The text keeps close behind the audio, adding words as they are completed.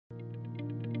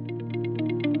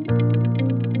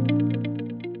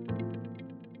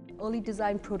early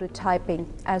design prototyping,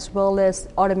 as well as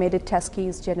automated test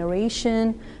case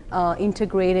generation,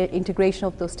 integration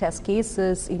of those test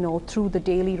cases, through the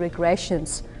daily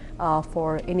regressions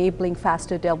for enabling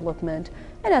faster development,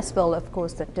 and as well, of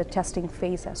course, the testing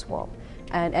phase as well.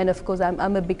 And of course,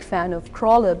 I'm a big fan of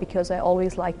crawler because I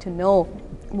always like to know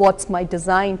what's my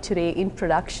design today in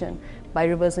production by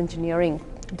reverse engineering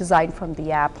design from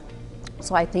the app.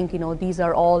 So I think these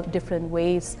are all different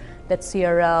ways that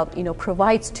Cyara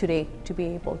provides today to be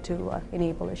able to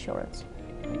enable assurance.